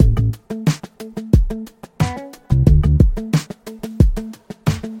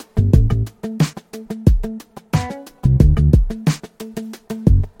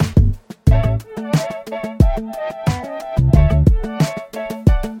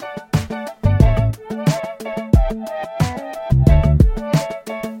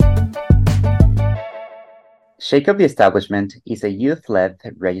Shake Up the Establishment is a youth-led,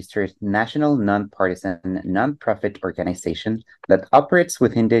 registered, national, nonpartisan, nonprofit organization that operates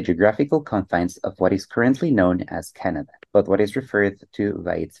within the geographical confines of what is currently known as Canada, but what is referred to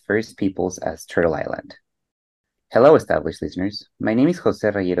by its First Peoples as Turtle Island. Hello, established listeners. My name is Jose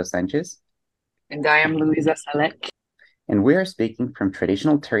Rayero Sanchez. And I am Luisa Salek. And we are speaking from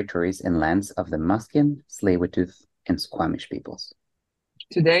traditional territories and lands of the Musqueam, Tsleil-Waututh, and Squamish peoples.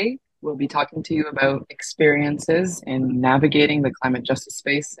 Today, we'll be talking to you about experiences in navigating the climate justice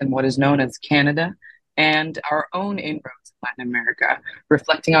space in what is known as Canada and our own inroads in Latin America,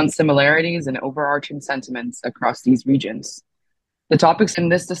 reflecting on similarities and overarching sentiments across these regions. The topics in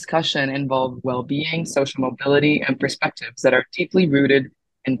this discussion involve well-being, social mobility, and perspectives that are deeply rooted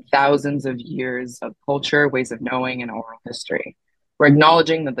in thousands of years of culture, ways of knowing, and oral history. We're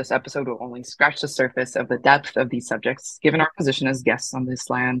acknowledging that this episode will only scratch the surface of the depth of these subjects, given our position as guests on this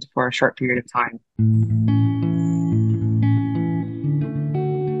land for a short period of time.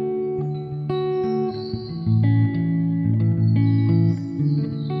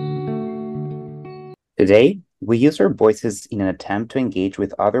 Today, we use our voices in an attempt to engage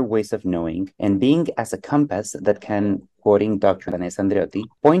with other ways of knowing and being as a compass that can, quoting Dr. Vanessa Andreotti,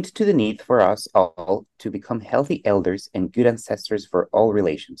 point to the need for us all to become healthy elders and good ancestors for all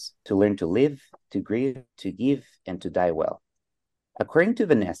relations, to learn to live, to grieve, to give, and to die well. According to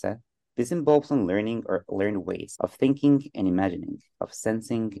Vanessa, this involves unlearning or learned ways of thinking and imagining, of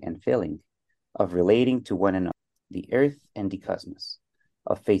sensing and feeling, of relating to one another, the earth and the cosmos,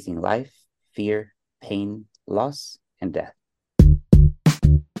 of facing life, fear, pain, loss, and death.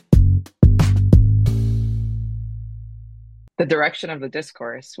 The direction of the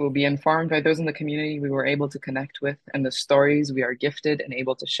discourse will be informed by those in the community we were able to connect with and the stories we are gifted and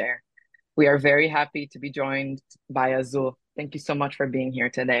able to share. We are very happy to be joined by Azul. Thank you so much for being here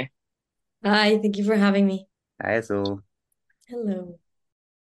today. Hi, thank you for having me. Hi, Azul. Hello.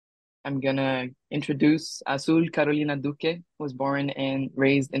 I'm gonna introduce Azul Carolina Duque, was born and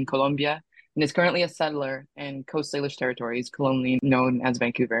raised in Colombia and is currently a settler in Coast Salish territories, colonially known as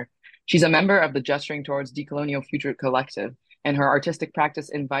Vancouver. She's a member of the Gesturing Towards Decolonial Futures collective, and her artistic practice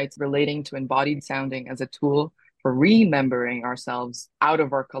invites relating to embodied sounding as a tool for remembering ourselves out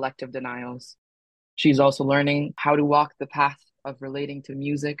of our collective denials. She's also learning how to walk the path of relating to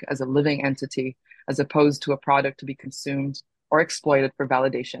music as a living entity, as opposed to a product to be consumed or exploited for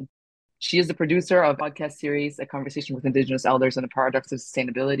validation. She is the producer of a podcast series, A Conversation with Indigenous Elders on the Paradox of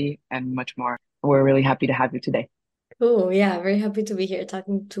Sustainability, and much more. We're really happy to have you today. Cool. Yeah, very happy to be here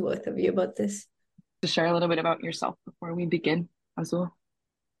talking to both of you about this. To share a little bit about yourself before we begin, Azul.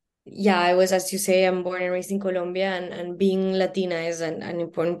 Yeah, as you say, I'm born and raised in Colombia, and being Latina is an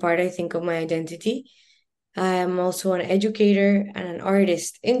important part, I think, of my identity. I'm also an educator and an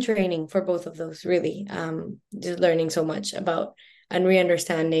artist in training for both of those, really. Just learning so much about and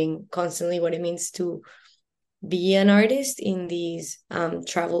re-understanding constantly what it means to be an artist in these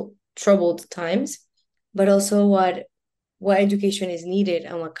troubled times, but also what education is needed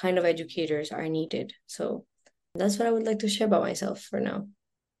and what kind of educators are needed. So that's what I would like to share about myself for now.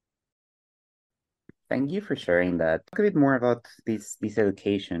 Thank you for sharing that. Talk a bit more about this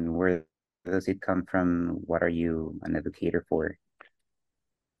education. Where does it come from? What are you an educator for?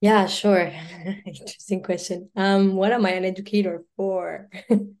 Yeah, sure. Interesting question. What am I an educator for?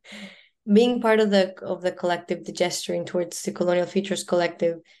 Being part of the collective, the Gesturing Towards Decolonial Futures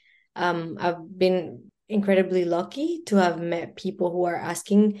collective, I've been incredibly lucky to have met people who are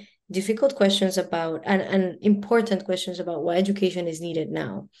asking difficult questions about and important questions about what education is needed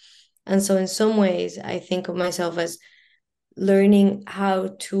now. And so in some ways, I think of myself as learning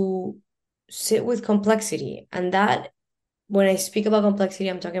how to sit with complexity. And that, when I speak about complexity,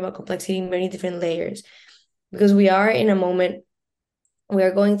 I'm talking about complexity in many different layers, because we are in a moment, we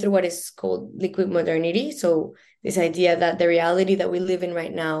are going through what is called liquid modernity. So this idea that the reality that we live in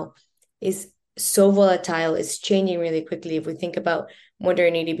right now is so volatile, it's changing really quickly. If we think about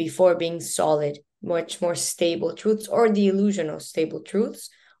modernity before being solid, much more stable truths, or the illusion of stable truths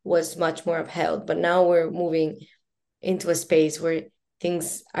was much more upheld. But now we're moving into a space where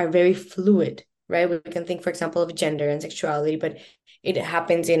things are very fluid, right? We can think, for example, of gender and sexuality, but it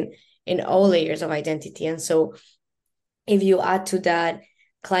happens in all layers of identity. And so if you add to that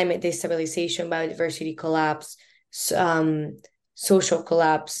climate destabilization, biodiversity collapse, social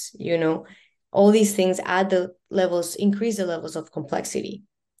collapse, all these things increase the levels of complexity.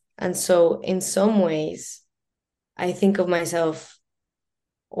 And so in some ways, I think of myself,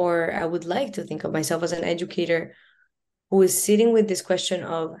 or I would like to think of myself, as an educator who is sitting with this question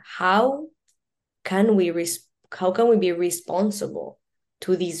of how can we be responsible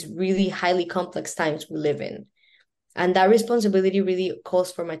to these really highly complex times we live in? And that responsibility really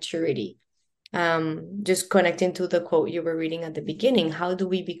calls for maturity. Just connecting to the quote you were reading at the beginning, how do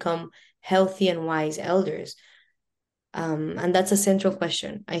we become healthy and wise elders? And that's a central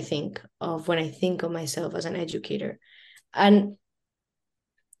question, I think, of when I think of myself as an educator. And,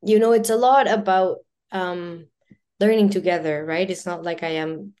 it's a lot about learning together, right? It's not like I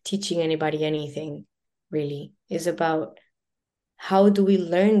am teaching anybody anything, really. It's about how do we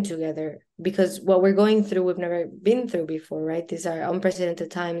learn together? Because what we're going through, we've never been through before, right? These are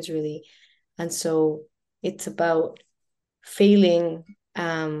unprecedented times, really. And so it's about failing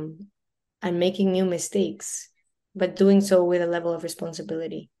and making new mistakes, but doing so with a level of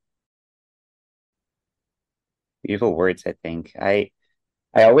responsibility. Beautiful words, I think. I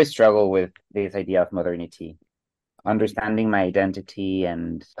always struggle with this idea of modernity, understanding my identity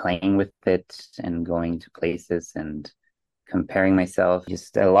and playing with it and going to places and comparing myself.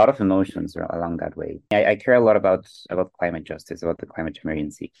 Just a lot of emotions along that way. I care a lot about climate justice, about the climate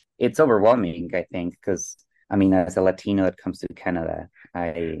emergency. It's overwhelming, I think, because I mean, as a Latino that comes to Canada,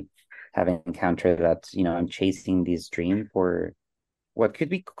 I have encountered that, I'm chasing this dream for what could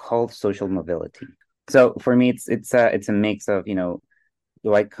be called social mobility. So for me, it's a mix of,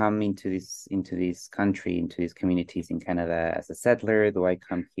 do I come into this country, into these communities in Canada as a settler? Do I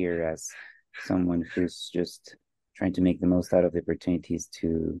come here as someone who's just trying to make the most out of the opportunities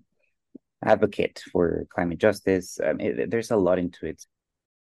to advocate for climate justice? There's a lot into it.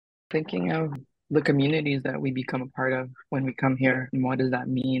 Thinking of the communities that we become a part of when we come here and what does that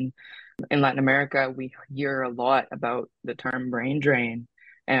mean? In Latin America, we hear a lot about the term brain drain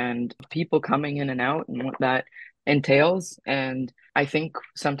and people coming in and out and what that entails. And I think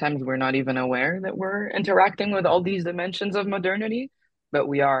sometimes we're not even aware that we're interacting with all these dimensions of modernity, but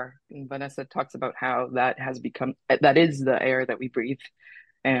we are. And Vanessa talks about how that is the air that we breathe.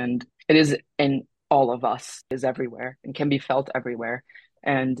 And it is in all of us, is everywhere and can be felt everywhere.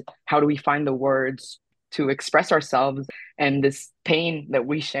 And how do we find the words to express ourselves and this pain that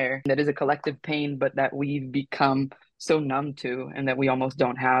we share, that is a collective pain, but that we've become so numb to, and that we almost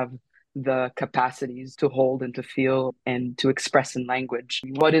don't have the capacities to hold and to feel and to express in language.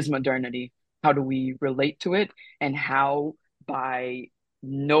 What is modernity? How do we relate to it? And how, by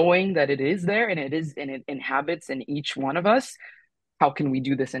knowing that it is there and it inhabits in each one of us, how can we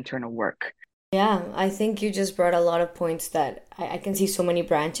do this internal work? Yeah, I think you just brought a lot of points that I can see so many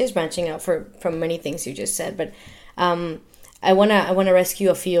branches branching out from many things you just said, but I wanna rescue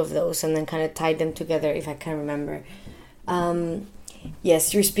a few of those and then kind of tie them together if I can remember.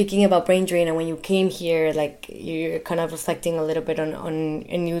 Yes, you're speaking about brain drain, and when you came here, like you're kind of reflecting a little bit on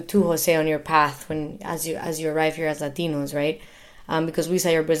and you too, Jose, on your path when as you arrive here as Latinos, right? Because we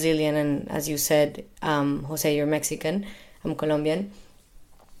say you're Brazilian, and as you said, Jose, you're Mexican. I'm Colombian.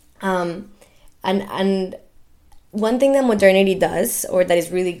 And one thing that modernity does, or that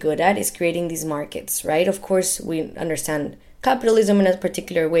is really good at, is creating these markets, right? Of course, we understand capitalism in a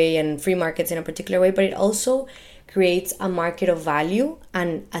particular way and free markets in a particular way, but it also creates a market of value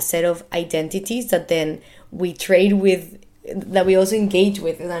and a set of identities that then we trade with, that we also engage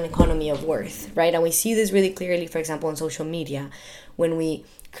with in an economy of worth, right? And we see this really clearly, for example, on social media, when we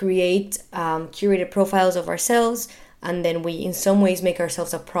create curated profiles of ourselves, and then we in some ways make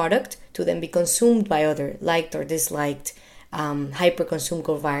ourselves a product to then be consumed by other, liked or disliked, hyper consumed,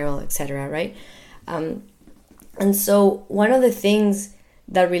 go viral, etc., right? And so one of the things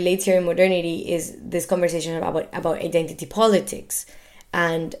that relates here in modernity is this conversation about identity politics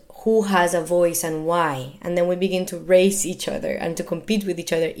and who has a voice and why. And then we begin to race each other and to compete with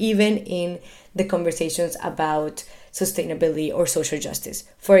each other, even in the conversations about sustainability or social justice.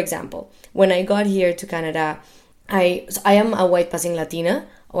 For example, when I got here to Canada, I am a white passing Latina,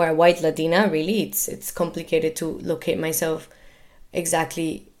 or a white Latina, really. It's complicated to locate myself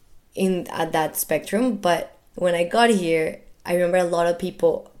exactly at that spectrum. But when I got here, I remember a lot of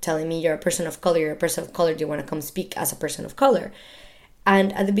people telling me, you're a person of color, do you want to come speak as a person of color?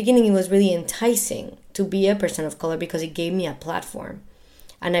 And at the beginning, it was really enticing to be a person of color because it gave me a platform.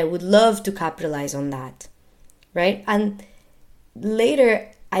 And I would love to capitalize on that, right? And later,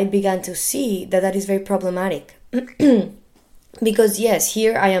 I began to see that that is very problematic. Because yes,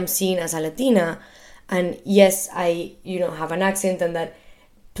 here I am seen as a Latina, and yes, I have an accent, and that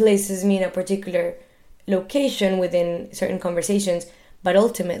places me in a particular location within certain conversations, but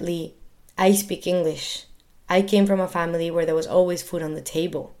ultimately I speak English. I came from a family where there was always food on the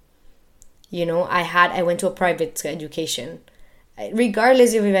table. I went to a private education.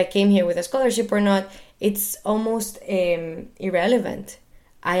 Regardless of if I came here with a scholarship or not, it's almost irrelevant.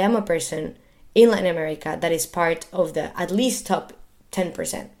 I am a person in Latin America that is part of the at least top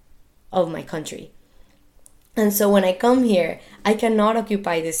 10% of my country. And so when I come here, I cannot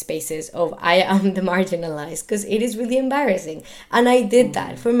occupy these spaces of I am the marginalized, because it is really embarrassing. And I did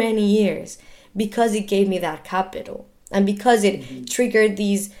that for many years because it gave me that capital, and because it triggered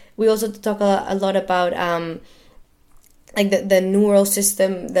these. We also talk a lot about like the neural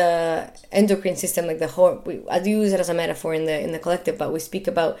system, the endocrine system, like I do use it as a metaphor in the collective, but we speak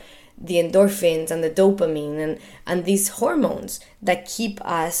about the endorphins and the dopamine and these hormones that keep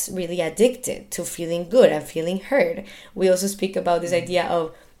us really addicted to feeling good and feeling heard. We also speak about this idea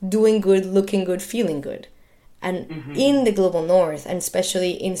of doing good, looking good, feeling good. And in the global north, and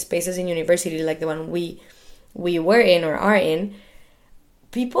especially in spaces in university like the one we were in or are in,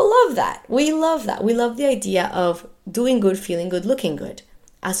 people love that. We love that. We love the idea of doing good, feeling good, looking good,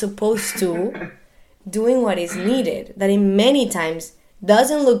 as opposed to doing what is needed, that in many times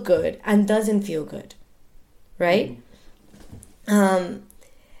doesn't look good and doesn't feel good, right?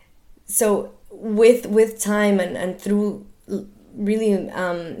 So with time and through really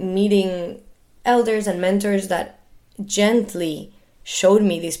meeting elders and mentors that gently showed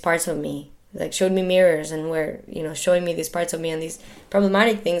me these parts of me, like showed me mirrors and were, showing me these parts of me and these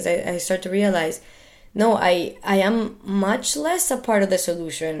problematic things, I start to realize, no, I am much less a part of the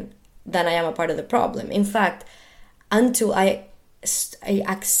solution than I am a part of the problem. In fact, until I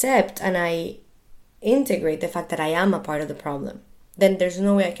accept and I integrate the fact that I am a part of the problem, then there's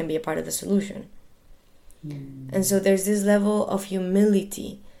no way I can be a part of the solution. And so there's this level of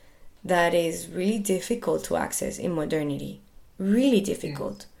humility that is really difficult to access in modernity, really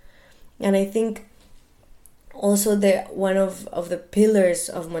difficult. And I think also that one of the pillars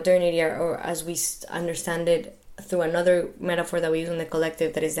of modernity, or as we understand it through another metaphor that we use in the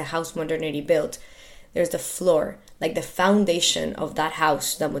collective, that is the house modernity built, there's the floor, like the foundation of that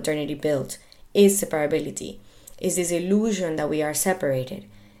house that modernity built is separability, is this illusion that we are separated,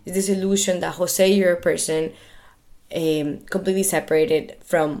 is this illusion that Jose, you're a person completely separated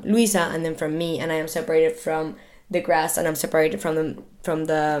from Luisa and then from me, and I am separated from the grass, and I'm separated from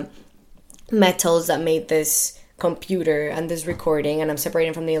the metals that made this computer and this recording, and I'm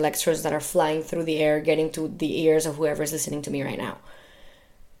separated from the electrons that are flying through the air getting to the ears of whoever's listening to me right now.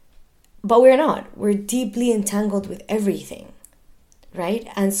 But we're not. We're deeply entangled with everything, right?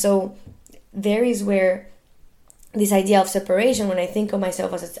 And so there is where this idea of separation, when I think of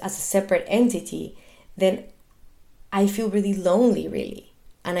myself as a separate entity, then I feel really lonely, really.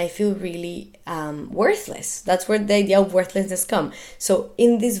 And I feel really worthless. That's where the idea of worthlessness comes. So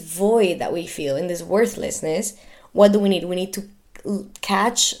in this void that we feel, in this worthlessness, what do we need? We need to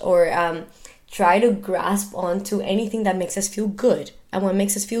catch or try to grasp onto anything that makes us feel good. And what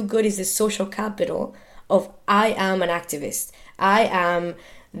makes us feel good is this social capital of I am an activist. I am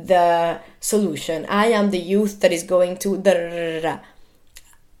the solution. I am the youth that is going to da-da-da-da-da.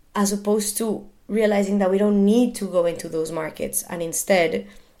 As opposed to realizing that we don't need to go into those markets and instead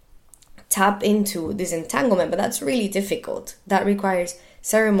tap into this entanglement. But that's really difficult. That requires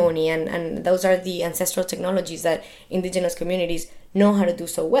ceremony, and those are the ancestral technologies that indigenous communities know how to do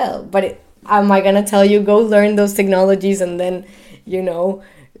so well. But am I going to tell you, go learn those technologies and then,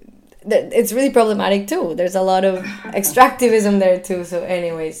 it's really problematic too. There's a lot of extractivism there too. So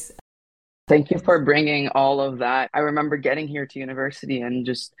anyways. Thank you for bringing all of that. I remember getting here to university and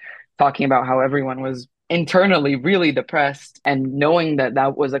just talking about how everyone was internally really depressed, and knowing that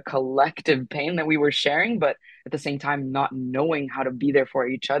that was a collective pain that we were sharing, but at the same time not knowing how to be there for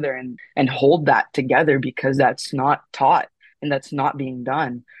each other and hold that together, because that's not taught and that's not being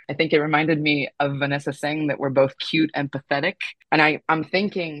done. I think it reminded me of Vanessa saying that we're both cute and pathetic. And I'm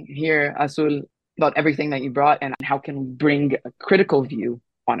thinking here, Azul, about everything that you brought and how can we bring a critical view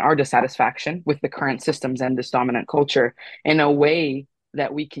on our dissatisfaction with the current systems and this dominant culture in a way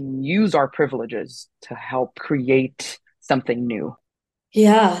that we can use our privileges to help create something new.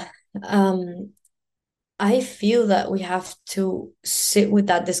 Yeah. I feel that we have to sit with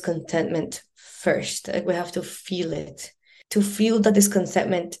that discontentment first. Like we have to feel it. To feel that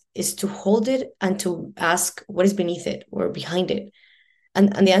discontentment is to hold it and to ask what is beneath it or behind it.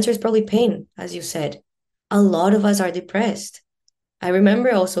 And the answer is probably pain, as you said. A lot of us are depressed. I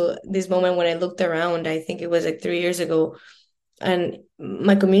remember also this moment when I looked around, I think it was like 3 years ago, and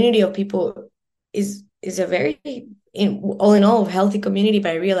my community of people is a very, all in all, healthy community,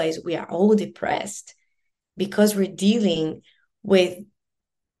 but I realized we are all depressed because we're dealing with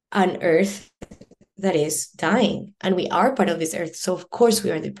an earth that is dying, and we are part of this earth. So of course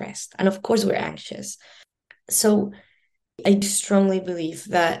we are depressed, and of course we're anxious. So I strongly believe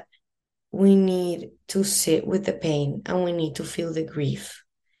that we need to sit with the pain and we need to feel the grief.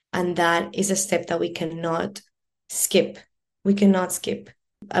 And that is a step that we cannot skip. We cannot skip.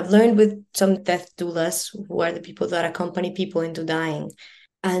 I've learned with some death doulas, who are the people that accompany people into dying.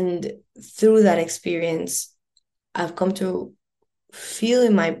 And through that experience, I've come to feel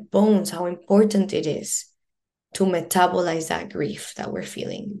in my bones how important it is to metabolize that grief that we're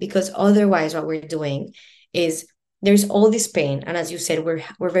feeling. Because otherwise, what we're doing is there's all this pain. And as you said,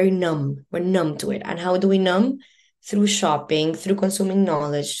 we're very numb. We're numb to it. And how do we numb? Through shopping, through consuming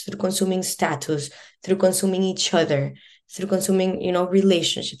knowledge, through consuming status, through consuming each other, through consuming,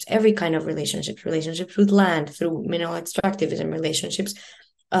 relationships, every kind of relationships with land, through mineral extractivism, relationships,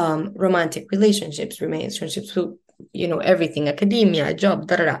 romantic relationships with, everything, academia, job,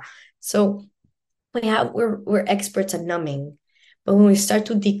 da da da. So we're experts at numbing. But when we start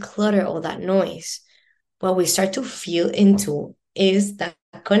to declutter all that noise, what we start to feel into is that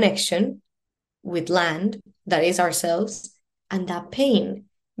connection with land that is ourselves, and that pain,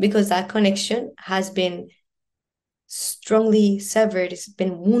 because that connection has been strongly severed, it's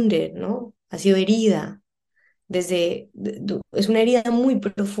been wounded, ¿no? Ha sido herida. Es una herida muy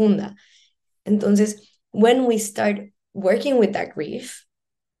profunda. Entonces, when we start working with that grief,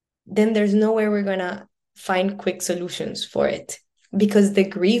 then there's nowhere we're going to find quick solutions for it, because the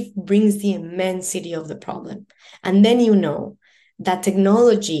grief brings the immensity of the problem. And then that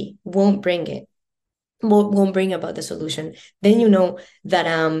technology won't bring it, won't bring about the solution. Then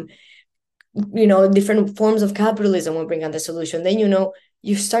that different forms of capitalism will bring out the solution. Then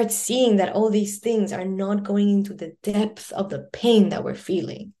you start seeing that all these things are not going into the depth of the pain that we're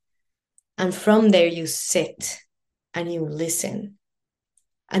feeling. And from there you sit and you listen.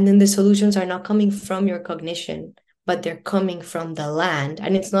 And then the solutions are not coming from your cognition, but they're coming from the land.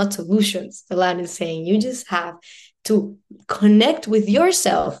 And it's not solutions. The land is saying, you just have to connect with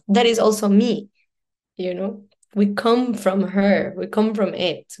yourself. That is also me. We come from her, we come from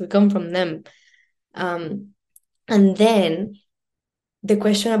it, we come from them. And then the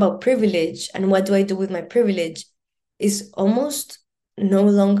question about privilege and what do I do with my privilege is almost no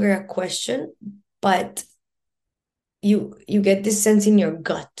longer a question, but you get this sense in your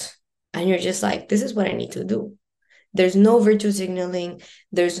gut and you're just like, this is what I need to do. There's no virtue signaling.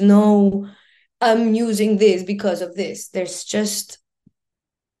 There's no, I'm using this because of this. There's just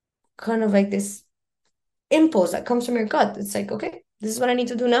kind of like this impulse that comes from your gut. It's like, okay, this is what I need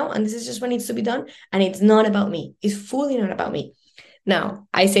to do now. And this is just what needs to be done. And it's not about me. It's fully not about me. Now,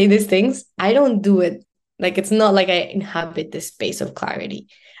 I say these things. I don't do it. Like, it's not like I inhabit this space of clarity.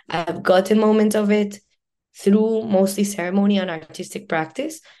 I've gotten moments of it through mostly ceremony and artistic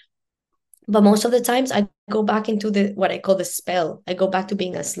practice. But most of the times I go back into what I call the spell. I go back to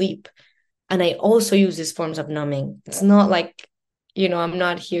being asleep. And I also use these forms of numbing. It's not like, I'm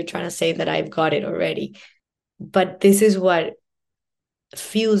not here trying to say that I've got it already. But this is what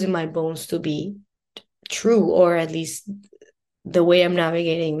feels in my bones to be true, or at least the way I'm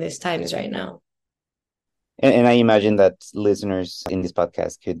navigating these times right now. And I imagine that listeners in this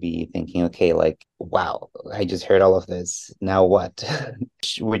podcast could be thinking, okay, like, wow, I just heard all of this. Now what?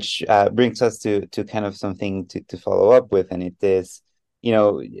 Which brings us to kind of something to follow up with. And it is,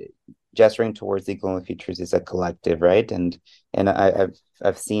 Gesturing Towards Decolonial Futures is a collective, right? And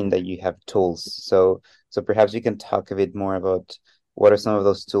I've seen that you have tools. So perhaps you can talk a bit more about what are some of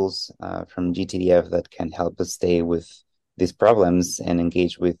those tools from GTDF that can help us stay with these problems and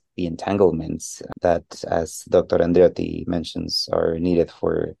engage with the entanglements that, as Dr. Andreotti mentions, are needed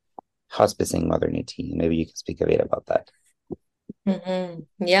for hospicing modernity. Maybe you can speak a bit about that.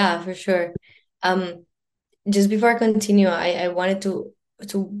 Mm-hmm. Yeah, for sure. Just before I continue, I wanted to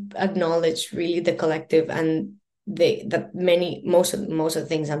acknowledge really the collective, and most of the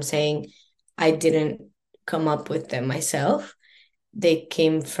things I'm saying, I didn't come up with them myself. They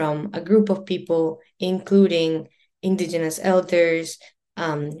came from a group of people, including Indigenous elders,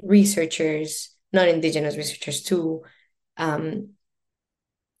 researchers, non-Indigenous researchers too, and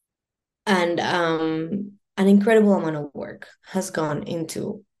an incredible amount of work has gone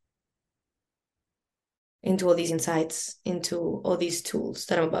into all these insights, into all these tools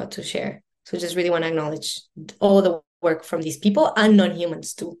that I'm about to share. So just really want to acknowledge all the work from these people and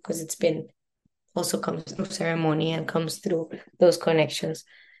non-humans too, because also comes through ceremony and comes through those connections.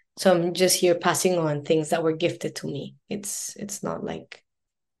 So I'm just here passing on things that were gifted to me. It's not like,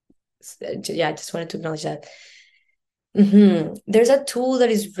 I just wanted to acknowledge that. Mm-hmm. There's a tool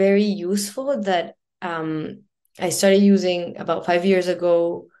that is very useful that I started using about 5 years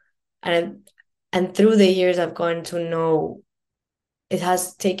ago, and through the years I've gone to know it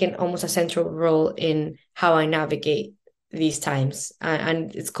has taken almost a central role in how I navigate these times.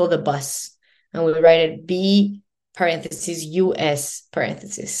 And it's called the bus. And we write it B parentheses US.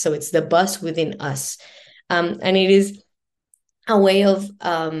 So it's the bus within us. And it is a way of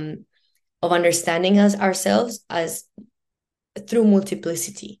understanding ourselves as through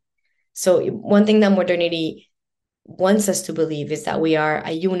multiplicity. So one thing that modernity wants us to believe is that we are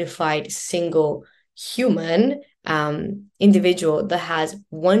a unified single human individual that has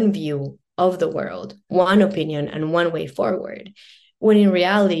one view of the world, one opinion, and one way forward. When in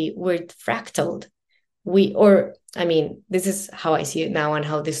reality, we're fractaled. This is how I see it now and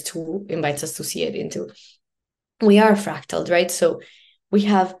how this tool invites us to see it into. We are fractaled, right? So we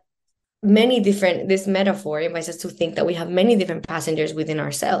have this metaphor invites us to think that we have many different passengers within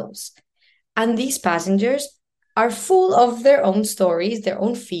ourselves. And these passengers are full of their own stories, their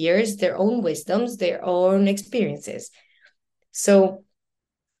own fears, their own wisdoms, their own experiences. So,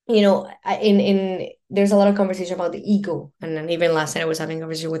 there's a lot of conversation about the ego. And even last night I was having a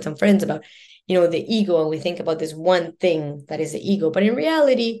conversation with some friends about, the ego. And we think about this one thing that is the ego. But in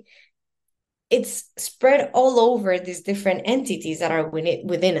reality, it's spread all over these different entities that are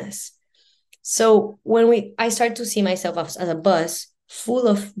within us. So when I start to see myself as a bus full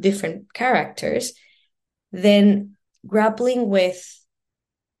of different characters, then grappling with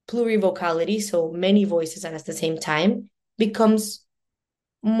plurivocality, so many voices at the same time, becomes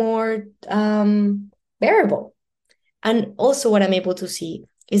more bearable. And also what I'm able to see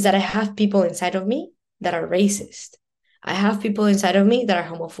is that I have people inside of me that are racist. I have people inside of me that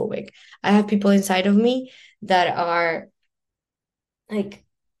are homophobic. I have people inside of me that are like,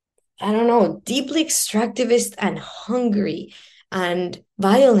 I don't know, deeply extractivist and hungry and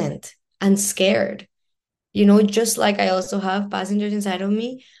violent and scared. Just like I also have passengers inside of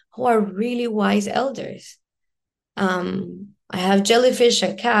me who are really wise elders. I have jellyfish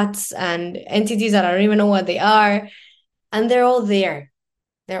and cats and entities that I don't even know what they are. And they're all there.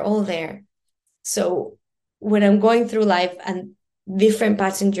 They're all there. So when I'm going through life and different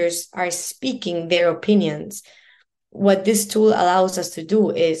passengers are speaking their opinions, what this tool allows us to do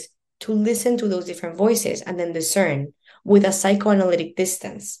is to listen to those different voices and then discern with a psychoanalytic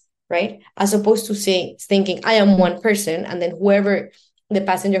distance, right? As opposed to thinking, I am one person, and then whoever the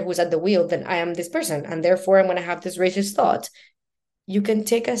passenger who's at the wheel, then I am this person, and therefore I'm going to have this racist thought. You can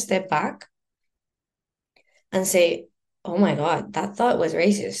take a step back and say, oh my God, that thought was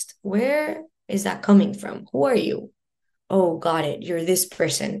racist. Where is that coming from? Who are you? Oh, got it. You're this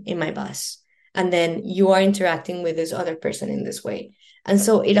person in my bus. And then you are interacting with this other person in this way. And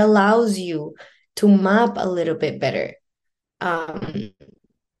so it allows you to map a little bit better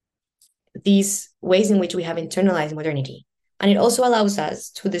these ways in which we have internalized modernity. And it also allows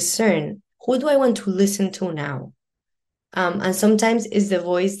us to discern, who do I want to listen to now? And sometimes is the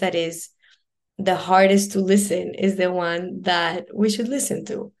voice that is the hardest to listen is the one that we should listen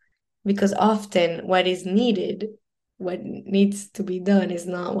to. Because often what is needed, what needs to be done is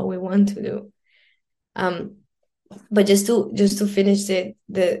not what we want to do. But just to finish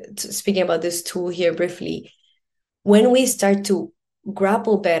speaking about this tool here briefly, when we start to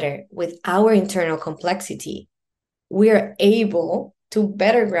grapple better with our internal complexity, we are able to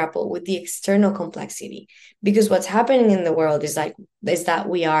better grapple with the external complexity. Because what's happening in the world is that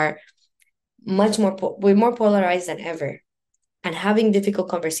we are we're more polarized than ever. And having difficult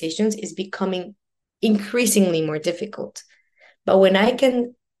conversations is becoming increasingly more difficult. But when I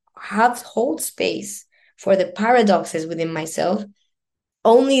can hold space for the paradoxes within myself,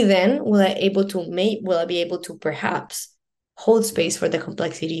 only then will I be able to perhaps hold space for the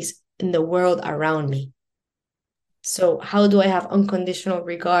complexities in the world around me. So how do I have unconditional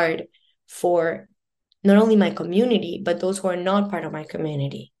regard for not only my community, but those who are not part of my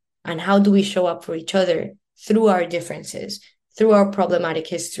community? And how do we show up for each other through our differences, through our problematic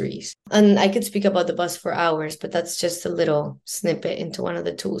histories? And I could speak about the bus for hours, but that's just a little snippet into one of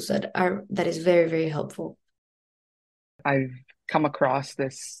the tools that is very, very helpful. I've come across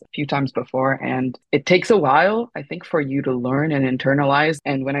this a few times before, and it takes a while, I think, for you to learn and internalize.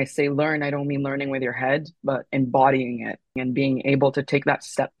 And when I say learn, I don't mean learning with your head, but embodying it and being able to take that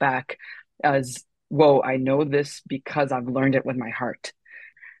step back as, whoa, I know this because I've learned it with my heart.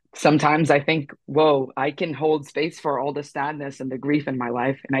 Sometimes I think, whoa, I can hold space for all the sadness and the grief in my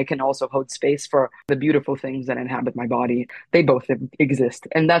life. And I can also hold space for the beautiful things that inhabit my body. They both exist.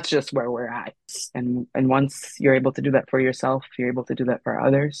 And that's just where we're at. And once you're able to do that for yourself, you're able to do that for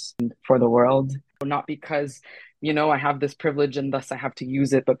others and for the world. Not because, I have this privilege and thus I have to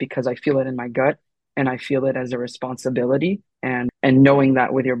use it, but because I feel it in my gut and I feel it as a responsibility and knowing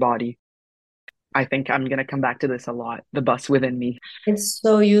that with your body. I think I'm going to come back to this a lot, the bus within me. It's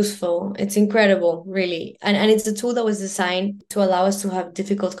so useful. It's incredible, really. And it's a tool that was designed to allow us to have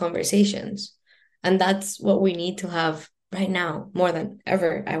difficult conversations. And that's what we need to have right now, more than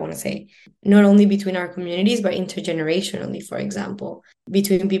ever, I want to say, not only between our communities, but intergenerationally, for example,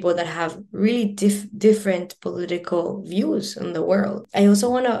 between people that have really different political views on the world. I also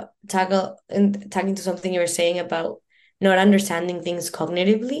want to tag into something you were saying about not understanding things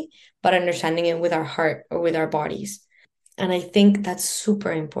cognitively, but understanding it with our heart or with our bodies. And I think that's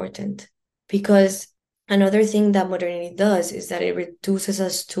super important, because another thing that modernity does is that it reduces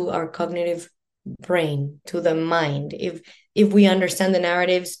us to our cognitive brain, to the mind. If we understand the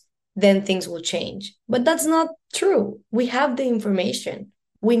narratives, then things will change. But that's not true. We have the information.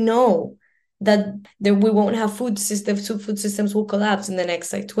 We know that we won't have food systems will collapse in the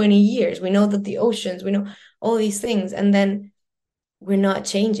next like 20 years. We know that the oceans, we know all these things, and then we're not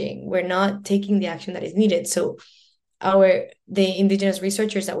changing. We're not taking the action that is needed. So the indigenous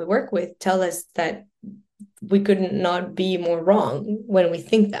researchers that we work with tell us that we could not be more wrong when we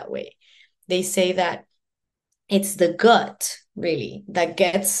think that way. They say that it's the gut really that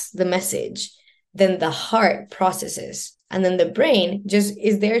gets the message, then the heart processes, and then the brain just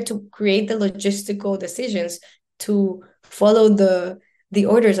is there to create the logistical decisions to follow the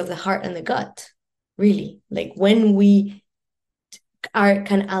orders of the heart and the gut. Really, like when we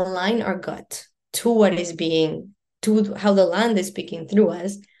can align our gut to what is being, to how the land is speaking through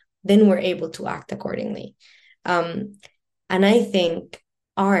us, then we're able to act accordingly. And I think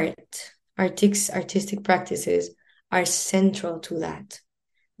artistic practices are central to that.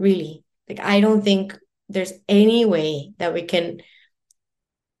 Really, like I don't think there's any way that we can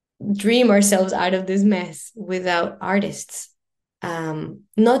dream ourselves out of this mess without artists.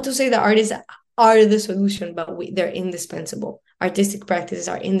 Not to say that artists are the solution, but they're indispensable. Artistic practices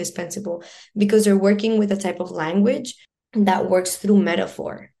are indispensable because they're working with a type of language that works through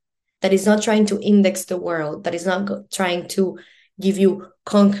metaphor, that is not trying to index the world, that is not trying to give you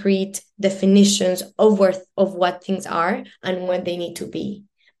concrete definitions of what things are and what they need to be,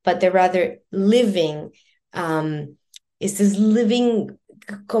 but they're rather living. It's this living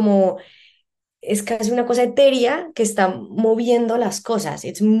como es casi una cosa etérea que está moviendo las cosas.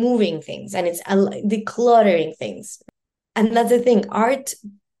 It's moving things and it's decluttering things. And that's the thing. Art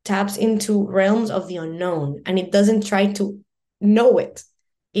taps into realms of the unknown, and it doesn't try to know it.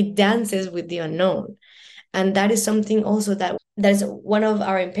 It dances with the unknown. And that is something also that is one of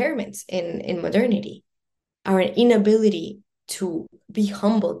our impairments in modernity, our inability to be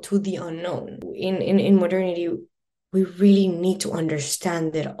humble to the unknown. In modernity, we really need to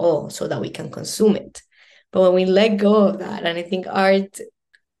understand it all so that we can consume it. But when we let go of that, and I think art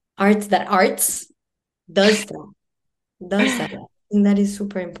that arts does that. I think that is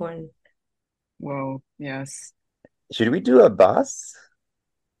super important. Whoa, yes. Should we do a boss?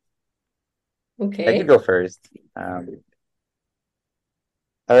 Okay. I could go first. All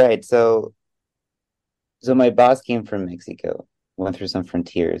right, so my boss came from Mexico, went through some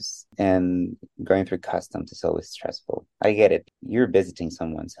frontiers, and going through customs is always stressful. I get it. You're visiting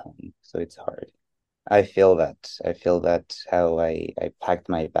someone's home, so it's hard. I feel that. I feel that how I packed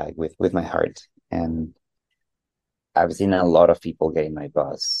my bag with my heart. And I've seen a lot of people getting my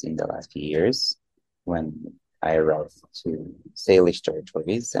bus in the last few years when I arrived to Salish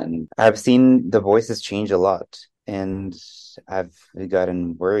territories, and I've seen the voices change a lot. And I've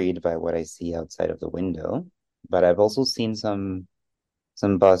gotten worried by what I see outside of the window. But I've also seen some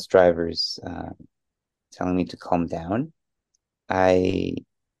bus drivers telling me to calm down. I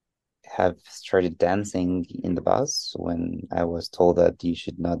have started dancing in the bus when I was told that you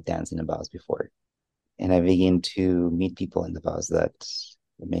should not dance in a bus before. And I begin to meet people in the bus that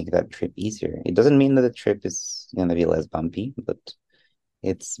make that trip easier. It doesn't mean that the trip is going to be less bumpy, but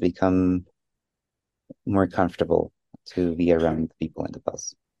it's become more comfortable to be around people in the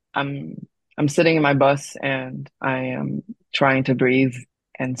bus. I'm sitting in my bus and I am trying to breathe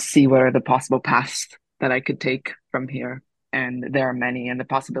and see what are the possible paths that I could take from here. And there are many, and the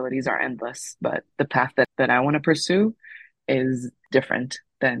possibilities are endless. But the path that I want to pursue is different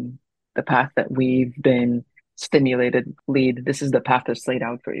than the path that we've been stimulated lead. This is the path that's laid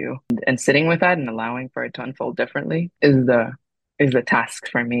out for you. And sitting with that and allowing for it to unfold differently is the task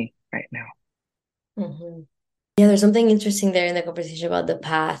for me right now. Mm-hmm. Yeah, there's something interesting there in the conversation about the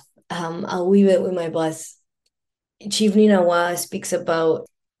path. I'll weave it with my boss. Chief Ninawa speaks about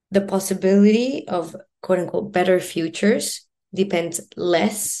the possibility of quote unquote better futures depends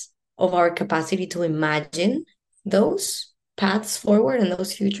less of our capacity to imagine those paths forward and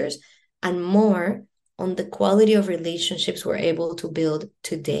those futures, and more on the quality of relationships we're able to build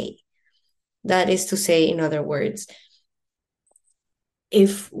today. That is to say, in other words,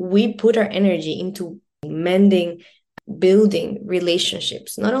 if we put our energy into building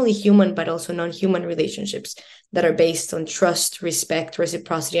relationships, not only human, but also non-human relationships that are based on trust, respect,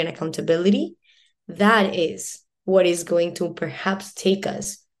 reciprocity, and accountability, that is what is going to perhaps take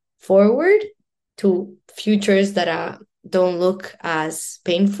us forward to futures that don't look as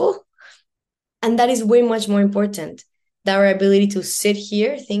painful. And that is way much more important than our ability to sit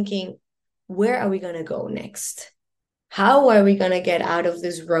here thinking, where are we going to go next? How are we going to get out of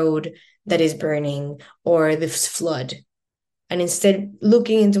this road that is burning or this flood? And instead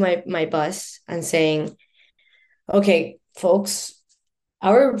looking into my bus and saying, okay, folks,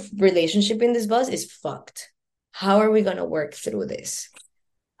 our relationship in this bus is fucked. How are we going to work through this?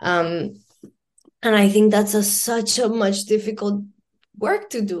 And I think that's such a much difficult work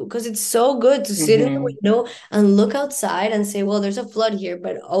to do, because it's so good to sit in the window and look outside and say, well, there's a flood here,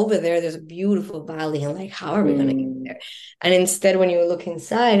 but over there's a beautiful valley, and like, how are we going to get there? And instead, when you look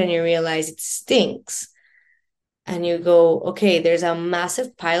inside and you realize it stinks, and you go, okay, there's a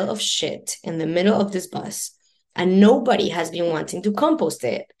massive pile of shit in the middle of this bus, and nobody has been wanting to compost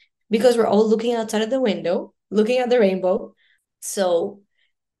it because we're all looking outside of the window, looking at the rainbow. So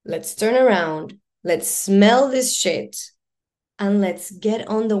let's turn around, let's smell this shit, and let's get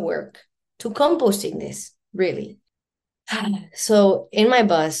on the work to composting this, really. So in my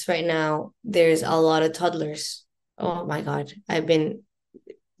bus right now, there's a lot of toddlers. Oh my God. There's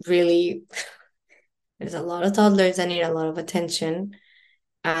a lot of toddlers that need a lot of attention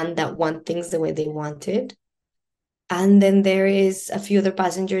and that want things the way they wanted. And then there is a few other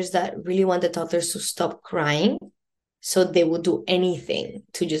passengers that really want the toddlers to stop crying. So they will do anything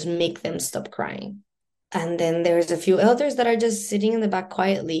to just make them stop crying. And then there's a few elders that are just sitting in the back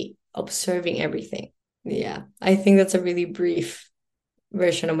quietly, observing everything. Yeah, I think that's a really brief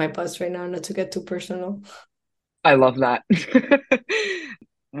version of my bus right now, not to get too personal. I love that.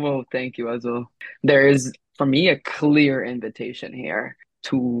 Well, thank you, Azul. There is, for me, a clear invitation here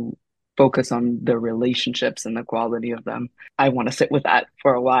to focus on the relationships and the quality of them. I want to sit with that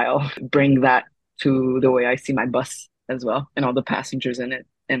for a while, bring that to the way I see my bus as well, and all the passengers in it,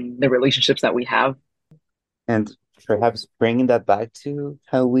 and the relationships that we have. And perhaps bringing that back to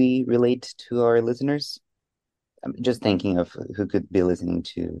how we relate to our listeners. I'm just thinking of who could be listening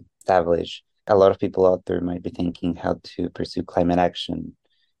to Establish. A lot of people out there might be thinking how to pursue climate action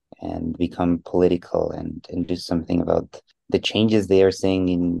and become political and do something about the changes they are seeing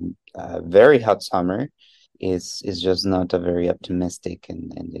in a very hot summer is just not a very optimistic,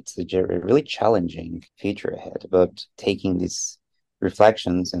 and it's a really challenging future ahead. But taking these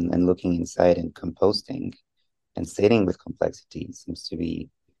reflections and looking inside and composting and sitting with complexity seems to be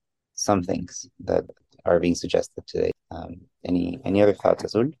some things that are being suggested today. Any other thoughts,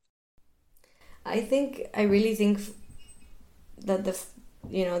 Azul? I really think that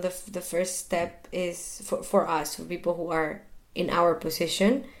the first step is for us, for people who are in our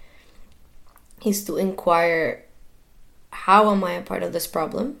position, is to inquire, how am I a part of this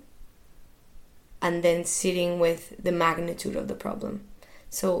problem? And then sitting with the magnitude of the problem.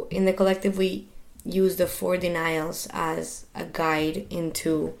 So in the collective, we use the 4 denials as a guide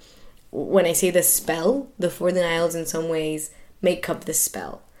into, when I say the spell, the 4 denials in some ways make up the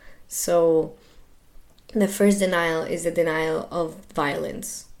spell. So the first denial is the denial of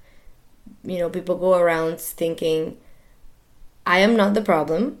violence. People go around thinking, I am not the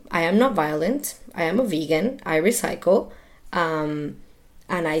problem, I am not violent, I am a vegan, I recycle, and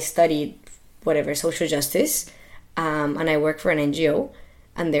I studied whatever, social justice, and I work for an NGO,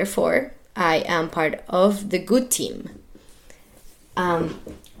 and therefore I am part of the good team. And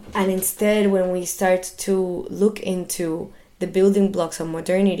instead, when we start to look into the building blocks of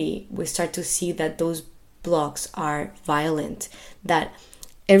modernity, we start to see that those blocks are violent, that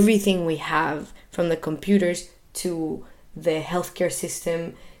everything we have, from the computers to the healthcare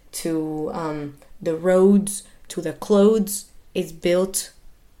system to the roads to the clothes, is built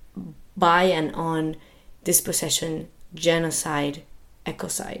by and on dispossession, genocide,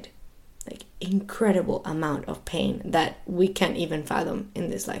 ecocide. Like, incredible amount of pain that we can't even fathom in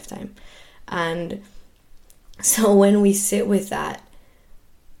this lifetime. And so when we sit with that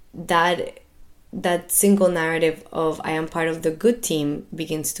single narrative of I am part of the good team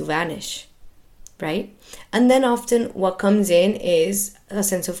begins to vanish, right? And then often what comes in is a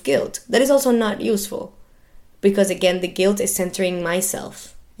sense of guilt that is also not useful, because again, the guilt is centering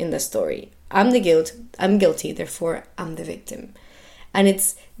myself in the story. I'm guilty, therefore I'm the victim. And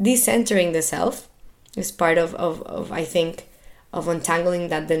it's decentering the self is part of I think, of untangling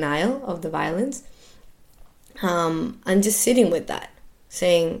that denial of the violence, and just sitting with that,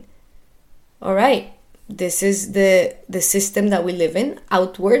 saying, all right, this is the system that we live in.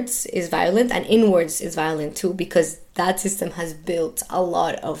 Outwards is violent and inwards is violent too, because that system has built a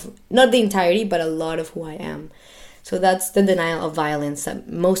lot of, not the entirety, but a lot of who I am. So that's the denial of violence that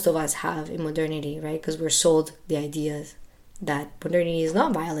most of us have in modernity, right? Because we're sold the ideas that modernity is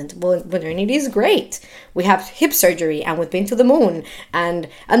not violent. Well, modernity is great. We have hip surgery and we've been to the moon, and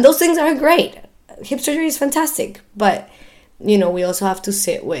those things are great. Hip surgery is fantastic, but you know, we also have to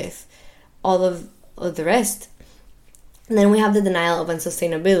sit with all of the rest. And then we have the denial of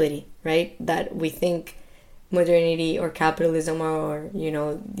unsustainability, right? That we think modernity or capitalism or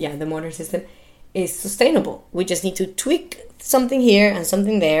the modern system is sustainable. We just need to tweak something here and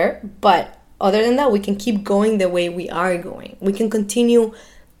something there, but other than that, we can keep going the way we are going. We can continue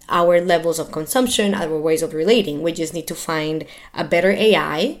our levels of consumption, our ways of relating. We just need to find a better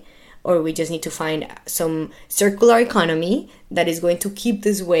AI, or we just need to find some circular economy that is going to keep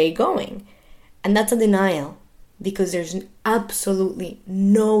this way going. And that's a denial, because there's absolutely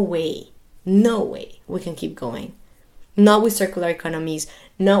no way we can keep going. Not with circular economies,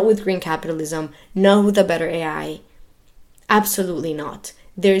 not with green capitalism, not with a better AI. Absolutely not.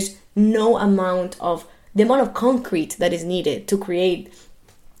 There's no amount of, the amount of concrete that is needed to create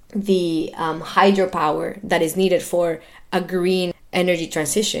the hydropower that is needed for a green energy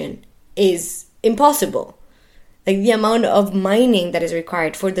transition is impossible. Like the amount of mining that is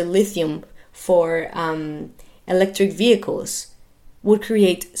required for the lithium for electric vehicles would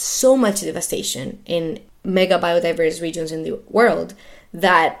create so much devastation in mega biodiverse regions in the world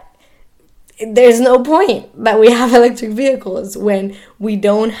that there's no point that we have electric vehicles when we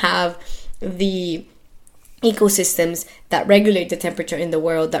don't have the ecosystems that regulate the temperature in the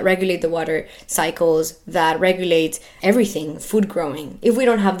world, that regulate the water cycles, that regulate everything, food growing. If we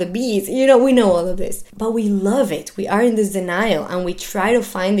don't have the bees, we know all of this. But we love it. We are in this denial, and we try to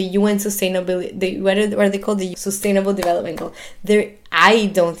find the UN sustainability, what are they called? The Sustainable Development Goal. I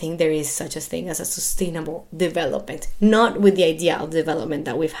don't think there is such a thing as a sustainable development, not with the idea of development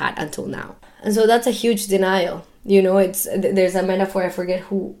that we've had until now. And so that's a huge denial. There's a metaphor, I forget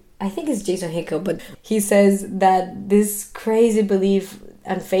who, I think it's Jason Hickel, but he says that this crazy belief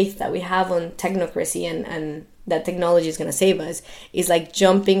and faith that we have on technocracy and that technology is going to save us is like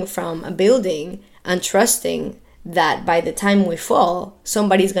jumping from a building and trusting that by the time we fall,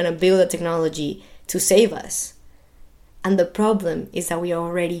 somebody's going to build a technology to save us. And the problem is that we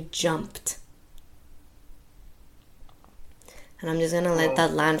already jumped. And I'm just going to let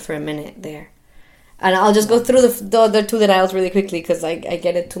that land for a minute there. And I'll just go through the other two denials really quickly, because I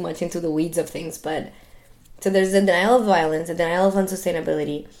get it too much into the weeds of things. But so there's the denial of violence, the denial of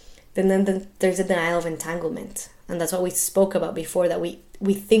unsustainability. Then there's the denial of entanglement. And that's what we spoke about before, that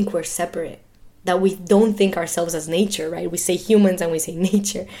we think we're separate. That we don't think ourselves as nature, right? We say humans and we say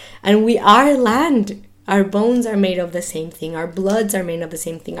nature. And we are land. Our bones are made of the same thing. Our bloods are made of the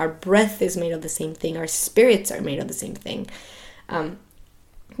same thing. Our breath is made of the same thing. Our spirits are made of the same thing.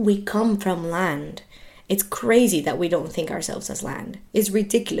 We come from land. It's crazy that we don't think ourselves as land. It's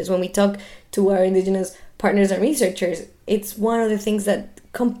ridiculous. When we talk to our indigenous partners and researchers, it's one of the things that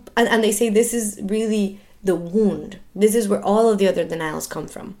and they say this is really the wound. This is where all of the other denials come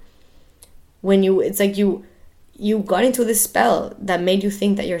from. It's like you got into this spell that made you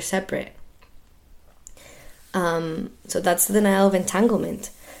think that you're separate. So that's the denial of entanglement.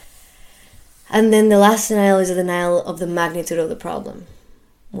 And then the last denial is the denial of the magnitude of the problem,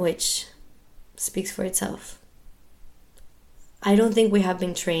 which speaks for itself. I don't think we have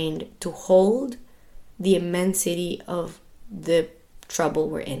been trained to hold the immensity of the trouble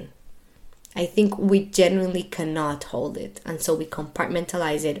we're in. I think we genuinely cannot hold it, and so we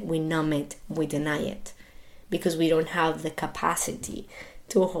compartmentalize it, we numb it, we deny it, because we don't have the capacity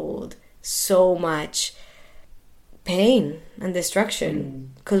to hold so much pain and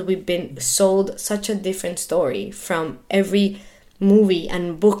destruction, because we've been sold such a different story from every movie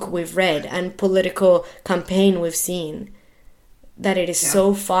and book we've read and political campaign we've seen, that it is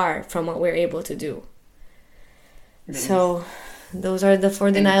so far from what we're able to do. So those are the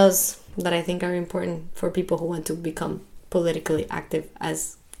 4 denials that I think are important for people who want to become politically active,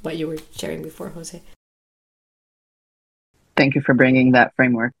 as what you were sharing before, Jose. Thank you for bringing that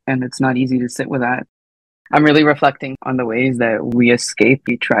framework, and it's not easy to sit with that. I'm really reflecting on the ways that we escape.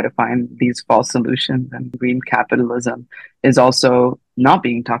 We try to find these false solutions, and green capitalism is also not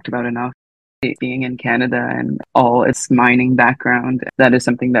being talked about enough. Being in Canada and all its mining background, that is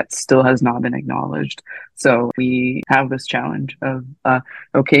something that still has not been acknowledged. So we have this challenge of,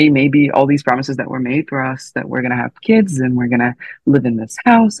 okay, maybe all these promises that were made for us, that we're going to have kids and we're going to live in this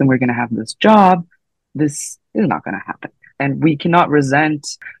house and we're going to have this job, this is not going to happen. And we cannot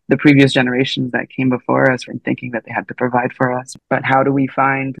resent the previous generations that came before us from thinking that they had to provide for us. But how do we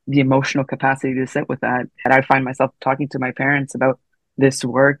find the emotional capacity to sit with that? And I find myself talking to my parents about this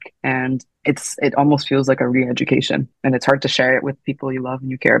work, and it almost feels like a re-education, and it's hard to share it with people you love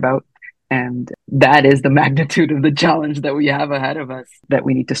and you care about. And that is the magnitude of the challenge that we have ahead of us that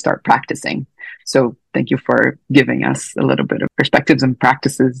we need to start practicing. So thank you for giving us a little bit of perspectives and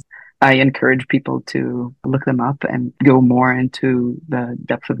practices. I encourage people to look them up and go more into the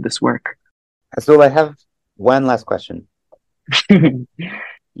depth of this work. Azul, I have one last question.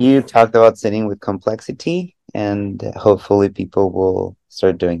 You talked about sitting with complexity, and hopefully people will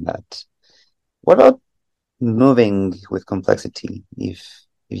start doing that. What about moving with complexity? If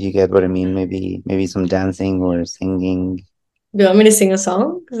you get what I mean, maybe some dancing or singing. Do you want me to sing a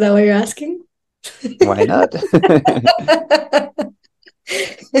song? Is that what you're asking? Why not?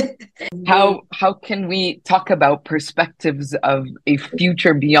 How can we talk about perspectives of a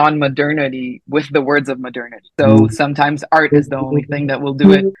future beyond modernity with the words of modernity? So sometimes art is the only thing that will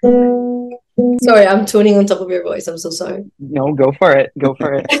do it. Sorry, I'm tuning on top of your voice. I'm so sorry. No, go for it. Go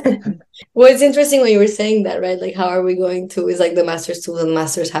for it. Well, it's interesting when you were saying that, right? Like, how are we going to, is like the master's tool and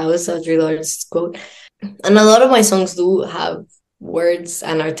master's house, Audre Lorde's quote. And a lot of my songs do have words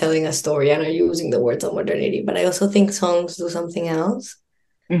and are telling a story and are using the words of modernity. But I also think songs do something else.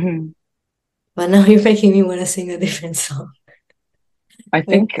 Mm-hmm. But now you're making me want to sing a different song. I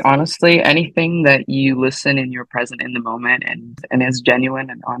think honestly, anything that you listen and you're present in the moment and is genuine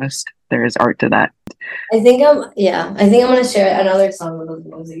and honest, there is art to that. I think I'm gonna share another song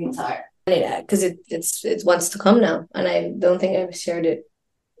with the guitar. Because it wants to come now, and I don't think I've shared it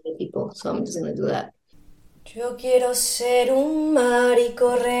with people, so I'm just gonna do that. Yo quiero ser un mar y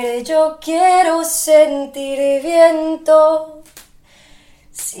correr, yo quiero sentir viento.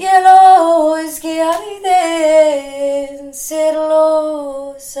 Cielo es que hay de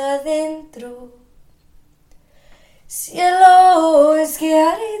serlos adentro. Cielo es que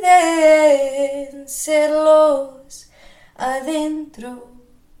hay de serlos adentro.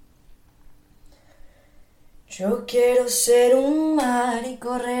 Yo quiero ser un mar y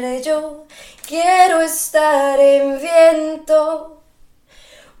correr, yo quiero estar en viento.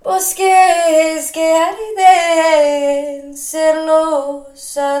 Bosques que arden,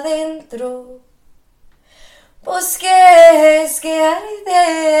 serlos adentro. Bosques que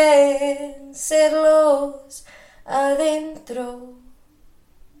arden, serlos adentro.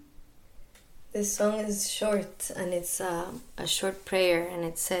 This song is short, and it's a short prayer, and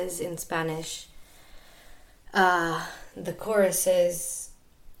it says in Spanish, the chorus says,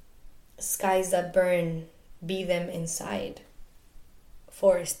 skies that burn, be them inside.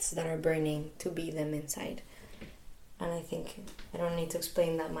 Forests that are burning, to be them inside. And I think I don't need to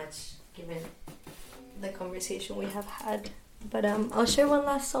explain that much given the conversation we have had. But I'll share one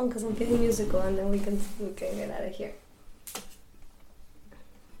last song because I'm feeling musical, and then we can get out of here.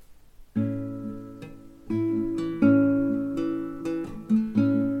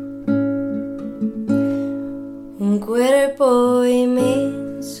 Un cuerpo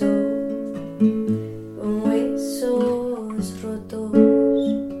inmenso con huesos rotos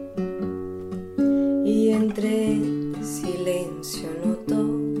y entre el silencio noto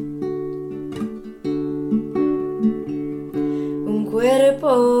un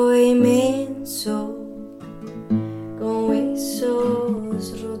cuerpo inmenso con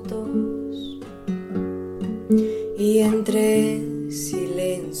huesos rotos y entre el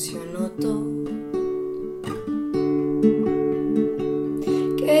silencio noto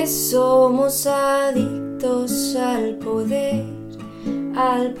que somos adictos al poder,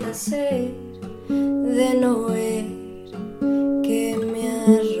 al placer de no ver que mi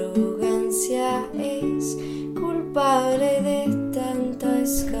arrogancia es culpable de tanta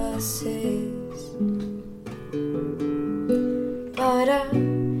escasez. Para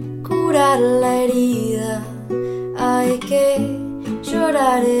curar la herida hay que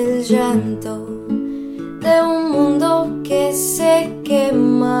llorar el llanto de un mundo que se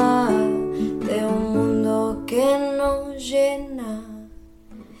quema, de un mundo que no llena.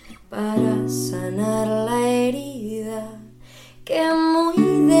 Para sanar la herida que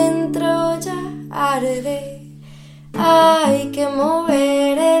muy dentro ya arde, hay que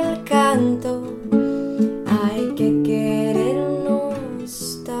mover el canto, hay que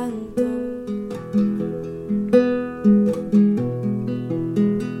querernos tanto.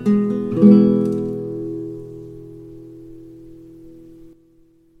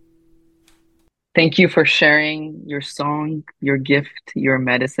 Thank you for sharing your song, your gift, your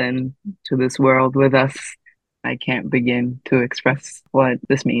medicine to this world with us. I can't begin to express what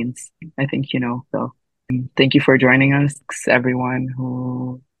this means. I think you know, so Thank you for joining us, everyone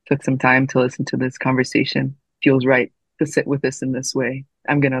who took some time to listen to this conversation. Feels right to sit with this in this way.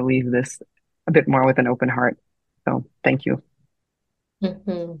 I'm going to leave this a bit more with an open heart. So thank you.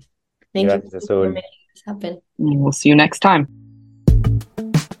 Mm-hmm. Thank you for making this happen. And we'll see you next time.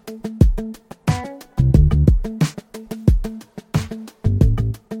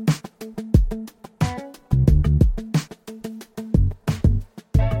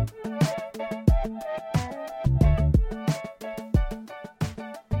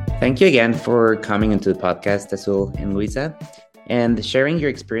 Thank you again for coming into the podcast, Azul and Luisa, and sharing your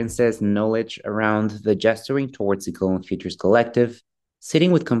experiences and knowledge around the Gesturing Towards Decolonial Futures collective,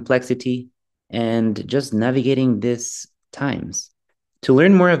 sitting with complexity, and just navigating these times. To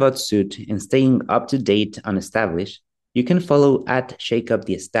learn more about Suit and staying up to date on Establish, you can follow at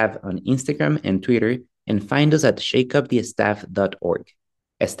ShakeUpTheEstaff on Instagram and Twitter, and find us at shakeuptheestaff.org.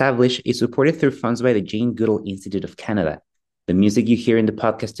 Establish is supported through funds by the Jane Goodall Institute of Canada. The music you hear in the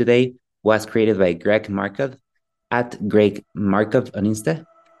podcast today was created by Greg Markov at Greg Markov on Insta.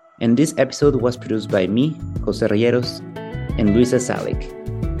 And this episode was produced by me, Jose Rolleros, and Luisa Salik.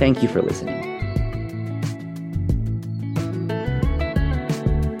 Thank you for listening.